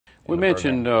We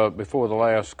mentioned before the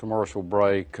last commercial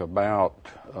break about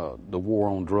the war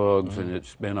on drugs, and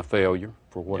it's been a failure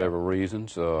for whatever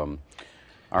reasons.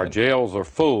 Our jails are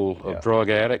full of drug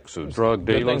addicts, of drug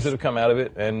dealers. Good things that have come out of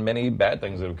it, and many bad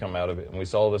things that have come out of it. And we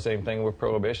saw the same thing with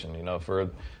prohibition. You know, for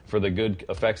the good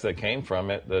effects that came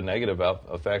from it, the negative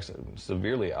effects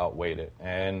severely outweighed it.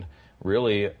 And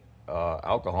really,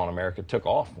 alcohol in America took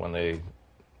off when they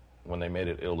made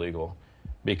it illegal,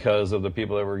 because of the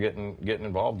people that were getting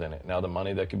involved in it. Now the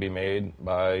money that could be made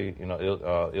by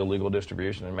illegal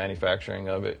distribution and manufacturing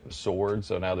of it soared.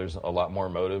 So now there's a lot more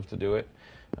motive to do it.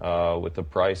 With the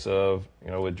price of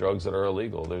with drugs that are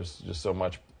illegal, there's just so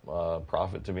much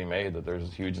profit to be made that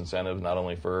there's huge incentives not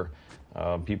only for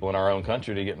people in our own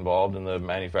country to get involved in the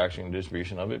manufacturing and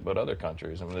distribution of it, but other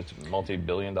countries. I mean, it's a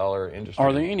multi-billion-dollar industry.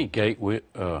 Are there any gateway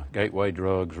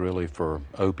drugs really for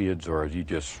opiates, or do you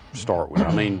just start with?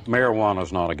 I mean,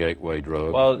 marijuana's not a gateway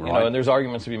drug. Well, right? And there's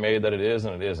arguments to be made that it is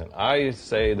and it isn't. I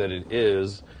say that it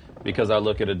is, because I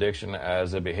look at addiction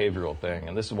as a behavioral thing,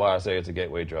 and this is why I say it's a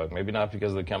gateway drug. Maybe not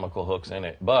because of the chemical hooks in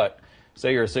it, but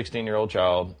say you're a 16-year-old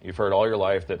child, you've heard all your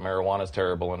life that marijuana is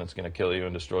terrible and it's going to kill you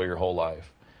and destroy your whole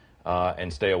life,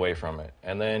 and stay away from it.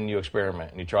 And then you experiment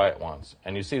and you try it once,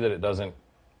 and you see that it doesn't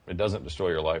destroy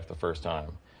your life the first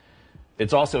time.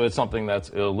 It's something that's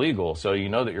illegal, so you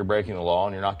know that you're breaking the law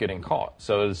and you're not getting caught.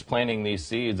 So it's planting these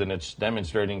seeds, and it's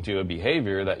demonstrating to a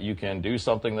behavior that you can do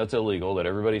something that's illegal, that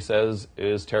everybody says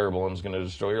is terrible and is going to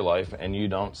destroy your life, and you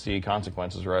don't see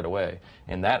consequences right away.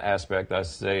 In that aspect, I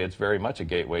say it's very much a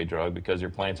gateway drug, because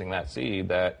you're planting that seed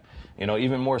that,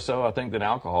 even more so, I think, than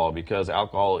alcohol, because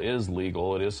alcohol is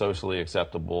legal, it is socially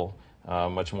acceptable,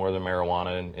 much more than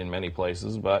marijuana in many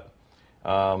places, but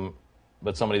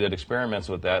somebody that experiments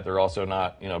with that, they're also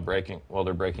not, they're breaking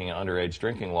an underage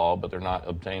drinking law, but they're not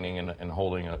obtaining and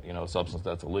holding a substance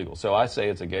that's illegal. So I say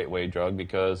it's a gateway drug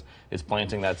because it's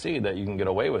planting that seed that you can get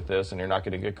away with this and you're not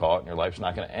going to get caught and your life's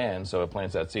not going to end. So it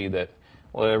plants that seed that,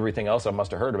 well, everything else I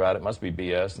must have heard about it must be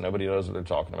BS. Nobody knows what they're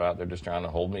talking about. They're just trying to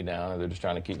hold me down, or they're just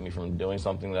trying to keep me from doing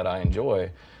something that I enjoy.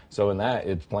 So in that,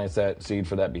 it plants that seed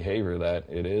for that behavior that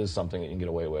it is something that you can get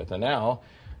away with. And now,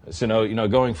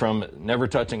 going from never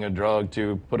touching a drug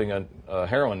to putting a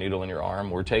heroin needle in your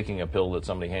arm, or taking a pill that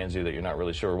somebody hands you that you're not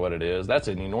really sure what it is, that's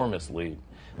an enormous leap.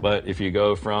 But if you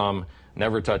go from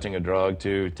never touching a drug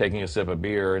to taking a sip of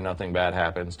beer and nothing bad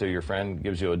happens, to your friend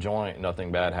gives you a joint,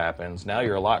 nothing bad happens, now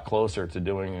you're a lot closer to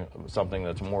doing something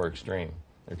that's more extreme.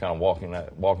 You're kind of walking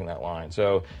that line.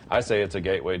 So I say it's a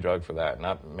gateway drug for that.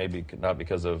 Not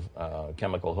because of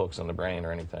chemical hooks in the brain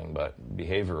or anything, but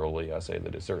behaviorally, I say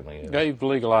that it certainly is. They've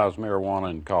legalized marijuana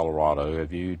in Colorado.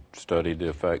 Have you studied the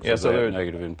effects of that,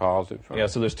 negative and positive? Yeah,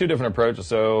 so there's two different approaches.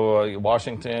 So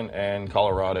Washington and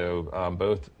Colorado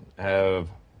both have.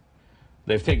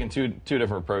 They've taken two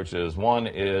different approaches. One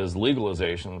is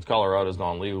legalization. Colorado's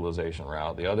gone legalization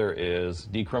route. The other is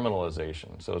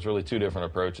decriminalization. So it's really two different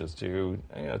approaches to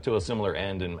a similar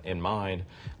end in mind.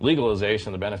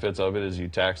 Legalization, the benefits of it is you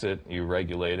tax it, you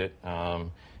regulate it,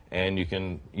 and you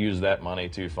can use that money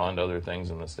to fund other things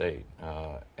in the state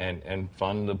and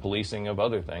fund the policing of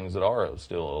other things that are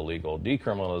still illegal.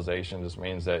 Decriminalization just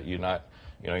means that you're not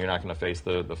going to face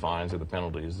the fines or the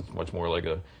penalties. It's much more like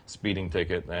a speeding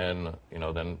ticket than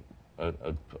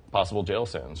a possible jail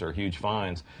sentence or huge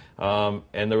fines.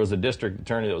 And there was a district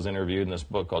attorney that was interviewed in this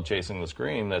book called Chasing the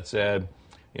Scream that said,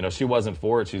 she wasn't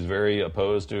for it. She's very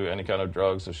opposed to any kind of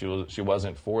drugs, so she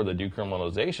wasn't for the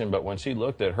decriminalization. But when she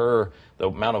looked at the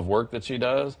amount of work that she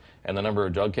does and the number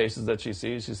of drug cases that she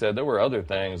sees, she said there were other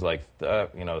things like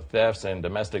thefts and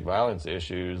domestic violence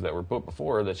issues that were put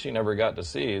before her that she never got to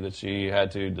see, that she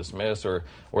had to dismiss or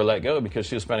let go because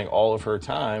she was spending all of her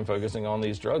time focusing on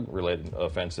these drug-related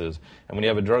offenses. And when you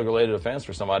have a drug-related offense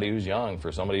for somebody who's young,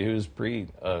 for somebody who's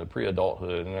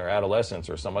pre-adulthood in their adolescence,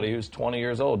 or somebody who's 20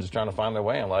 years old just trying to find their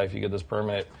way in life, you get this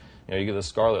permanent, you get this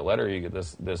scarlet letter, you get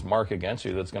this mark against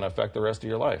you that's going to affect the rest of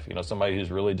your life. Somebody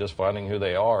who's really just finding who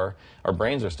they are. Our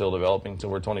brains are still developing until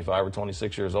we're 25 or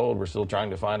 26 years old. We're still trying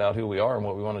to find out who we are and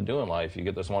what we want to do in life. You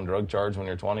get this one drug charge when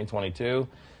you're 20, 22,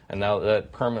 and now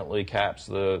that permanently caps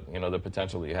the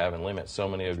potential that you have and limits so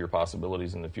many of your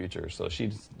possibilities in the future. So she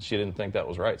didn't think that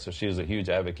was right. So she is a huge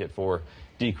advocate for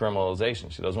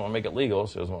decriminalization. She doesn't want to make it legal.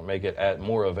 She doesn't want to make it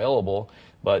more available,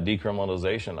 but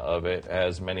decriminalization of it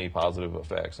has many positive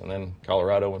effects. And then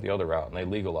Colorado went the other route, and they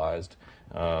legalized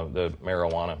the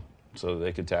marijuana so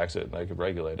they could tax it and they could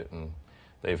regulate it. And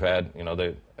they've had,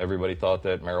 everybody thought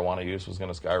that marijuana use was going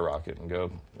to skyrocket and go,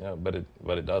 but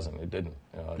it doesn't. It didn't.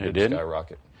 It didn't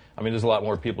skyrocket. I mean, there's a lot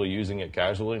more people using it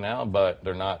casually now, but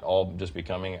they're not all just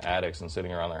becoming addicts and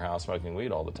sitting around their house smoking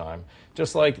weed all the time.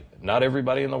 Just like not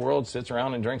everybody in the world sits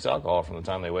around and drinks alcohol from the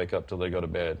time they wake up till they go to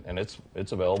bed. And it's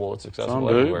available, it's accessible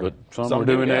everywhere. But some are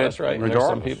doing that that's right.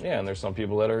 regardless. And there's some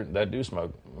people that do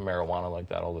smoke marijuana like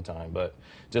that all the time. But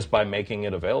just by making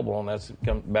it available, and that's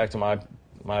come back to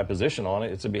my position on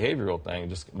it, it's a behavioral thing.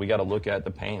 Just we got to look at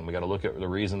the pain. We got to look at the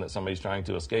reason that somebody's trying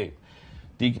to escape.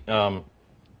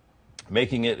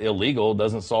 Making it illegal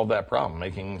doesn't solve that problem.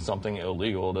 Making something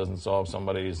illegal doesn't solve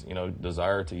somebody's,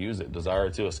 desire to use it, desire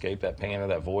to escape that pain or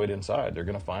that void inside. They're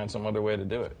going to find some other way to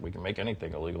do it. We can make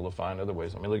anything illegal to find other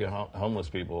ways. I mean, look at homeless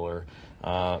people or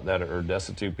that are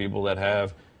destitute people that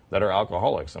are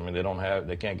alcoholics. I mean, they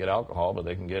can't get alcohol, but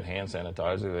they can get hand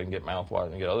sanitizer, they can get mouthwash,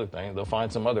 they can get other things. They'll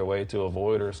find some other way to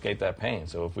avoid or escape that pain.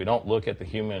 So if we don't look at the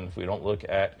human, if we don't look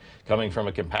at coming from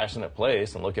a compassionate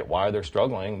place and look at why they're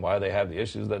struggling, why they have the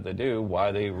issues that they do,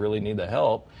 why they really need the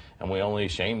help, and we only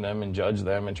shame them and judge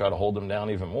them and try to hold them down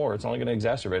even more, it's only going to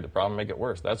exacerbate the problem, make it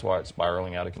worse. That's why it's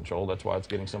spiraling out of control. That's why it's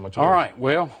getting so much worse. All right.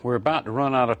 Well, we're about to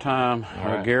run out of time.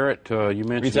 Right. Garrett, you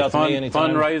mentioned a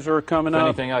fundraiser coming up.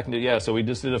 Anything I can do. Yeah, so we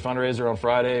just did a fundraiser on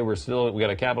Friday. We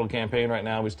got a capital campaign right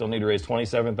now. We still need to raise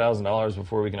 $27,000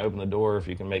 before we can open the door. If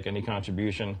you can make any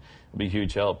contribution, it'll be a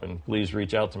huge help. And please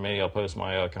reach out to me. I'll post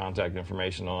my contact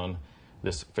information on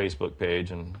this Facebook page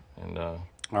and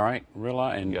all right,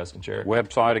 and you guys can share it.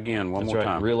 Website again, one more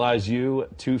time.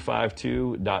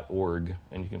 RealizeU252.org,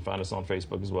 and you can find us on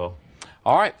Facebook as well.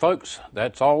 All right, folks,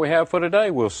 that's all we have for today.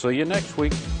 We'll see you next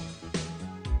week.